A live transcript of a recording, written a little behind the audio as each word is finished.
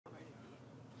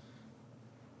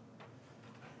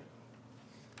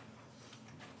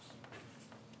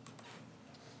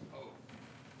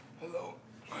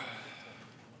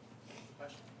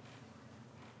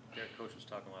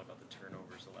talking a lot about the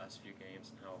turnovers the last few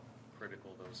games and how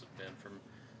critical those have been. From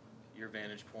your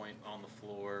vantage point on the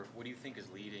floor, what do you think is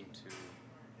leading to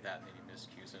that many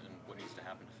miscues, and what needs to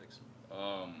happen to fix it?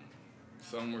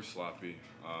 Some were sloppy.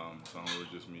 Some were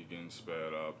just me getting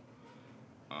sped up.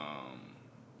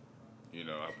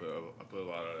 I put a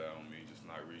lot of that on me, just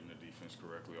not reading the defense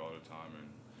correctly all the time,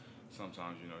 and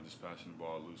sometimes, just passing the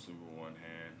ball loosely with one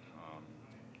hand,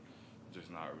 just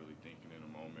not really thinking in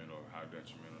the moment or how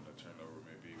detrimental the turnover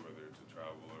may be, whether it's a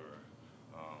travel or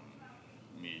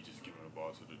me just giving the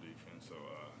ball to the defense. So,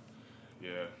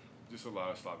 just a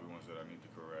lot of sloppy ones that I need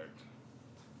to correct.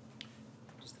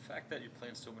 Just the fact that you're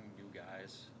playing so many new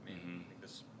guys. I mean, I think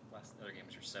this other game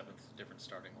is your 7th different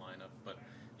starting lineup, but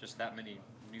just that many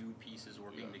new pieces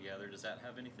working together, does that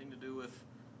have anything to do with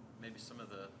maybe some of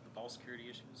the ball security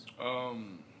issues?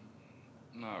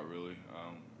 Not really.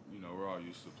 We're all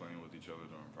used to playing with each other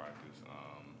during practice.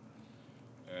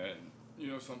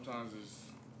 Sometimes it's,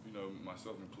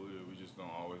 myself included, we just don't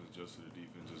always adjust to the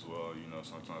defense as well.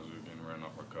 Sometimes we're getting ran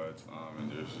off our cuts,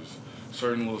 and there's just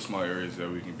certain little small areas that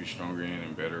we can be stronger in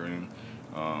and better in.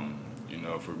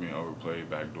 If we're being overplayed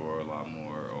backdoor a lot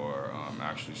more or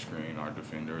actually screen our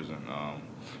defenders. And,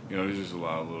 there's just a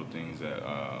lot of little things that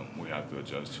we have to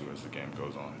adjust to as the game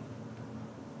goes on.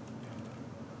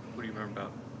 What do you remember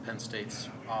about Penn State's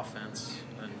offense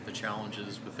and the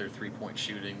challenges with their three-point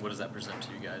shooting? What does that present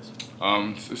to you guys?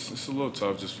 It's a little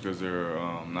tough just because they're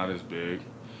not as big,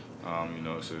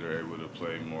 so they're able to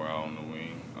play more out on the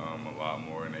wing a lot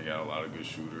more, and they got a lot of good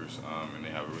shooters, and they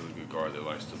have a really good guard that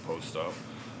likes to post up.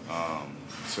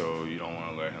 So you don't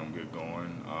want to let him get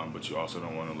going, but you also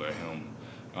don't want to let him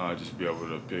just be able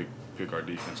to pick our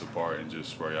defense apart and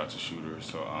just spray out to shooters.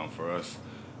 So for us,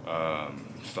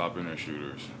 stopping their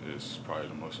shooters is probably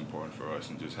the most important for us,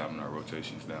 and just having our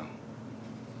rotations down.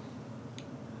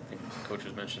 I think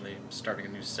coaches mentioned they're starting a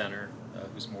new center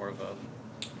who's more of a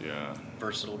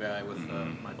versatile guy with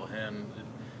Michael Henn.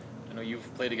 I know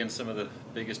you've played against some of the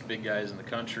biggest big guys in the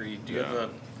country. Do you have a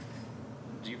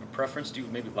preference? Do you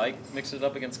maybe mix it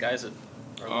up against guys that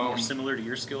are a little more similar to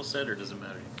your skill set, or does it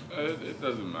matter? It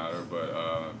doesn't matter, but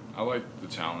I like the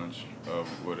challenge of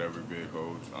what every big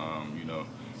holds.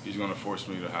 He's going to force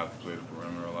me to have to play the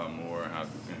perimeter a lot more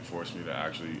and force me to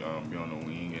actually be on the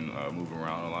wing and move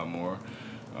around a lot more.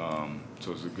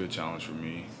 So it's a good challenge for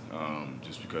me,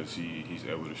 just because he's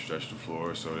able to stretch the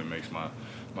floor, so it makes my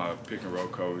pick and roll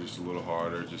coverage just a little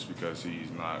harder, just because he's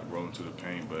not rolling to the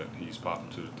paint, but he's popping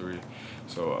to the three.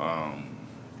 So,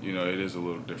 it is a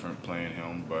little different playing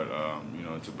him, but,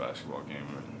 it's a basketball game,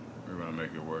 and we're going to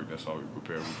make it work. That's all we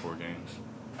prepare before games.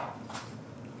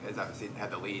 You guys obviously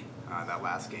had the lead that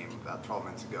last game about 12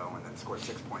 minutes ago and then scored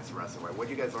 6 points the rest of the way. What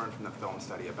did you guys learn from the film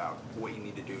study about what you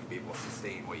need to do to be able to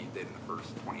sustain what you did in the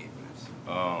first 28 minutes?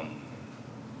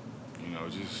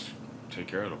 Just take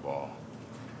care of the ball.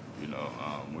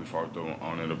 We've harped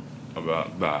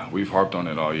on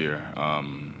it all year.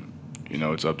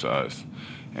 It's up to us.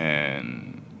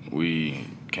 And we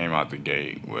came out the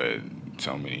gate with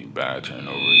so many bad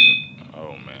turnovers.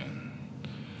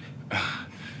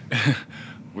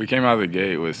 We came out of the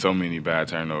gate with so many bad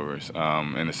turnovers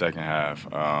in the second half.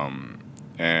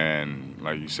 And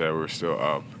like you said, we're still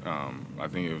up. I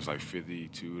think it was like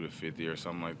 52 to 50 or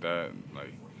something like that.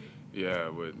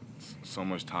 With so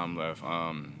much time left.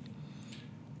 And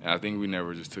I think we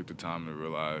never just took the time to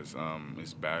realize,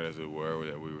 as bad as it were,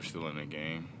 that we were still in the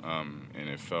game. And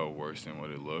it felt worse than what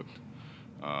it looked.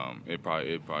 It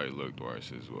probably looked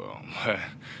worse as well.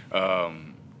 But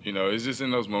it's just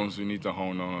in those moments we need to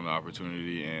hone on the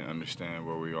opportunity and understand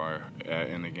where we are at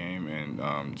in the game,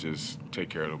 and just take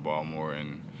care of the ball more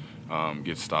and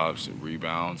get stops and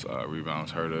rebounds.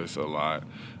 Rebounds hurt us a lot.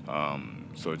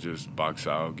 So just box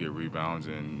out, get rebounds,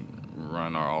 and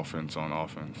run our offense on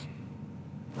offense.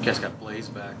 You guys got Blaze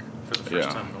back for the first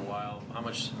time in a while. How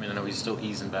much, I know he's still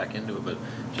easing back into it, but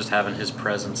just having his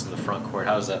presence in the front court,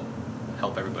 how does that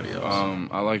help everybody else?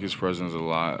 I like his presence a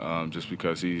lot, just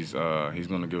because he's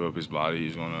going to give up his body.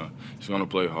 He's going to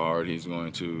play hard. He's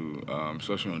going to,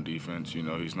 especially on defense.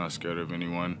 He's not scared of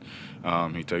anyone.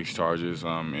 He takes charges,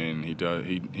 and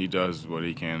he does what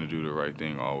he can to do the right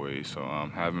thing always. So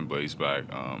having Blaze back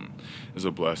is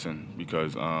a blessing,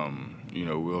 because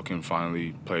Will can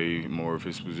finally play more of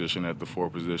his position at the 4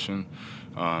 position,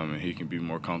 and he can be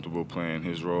more comfortable playing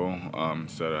his role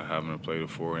instead of having to play the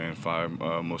 4 and 5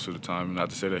 most of the time. Not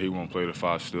to say that he won't play the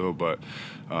 5 still, but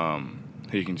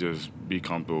he can just be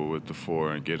comfortable with the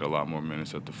 4 and get a lot more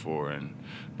minutes at the 4, and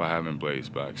by having Blaze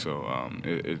back. So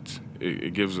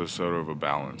it gives us sort of a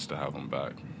balance to have him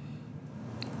back.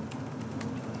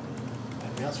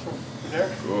 Anything else from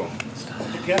Derrick? Cool.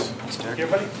 Good guess. Okay,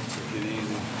 everybody? Take it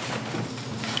easy.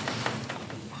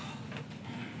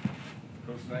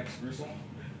 Coach next, Gristle?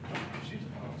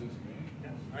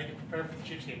 I get prepared for the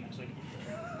Chiefs game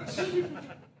next week.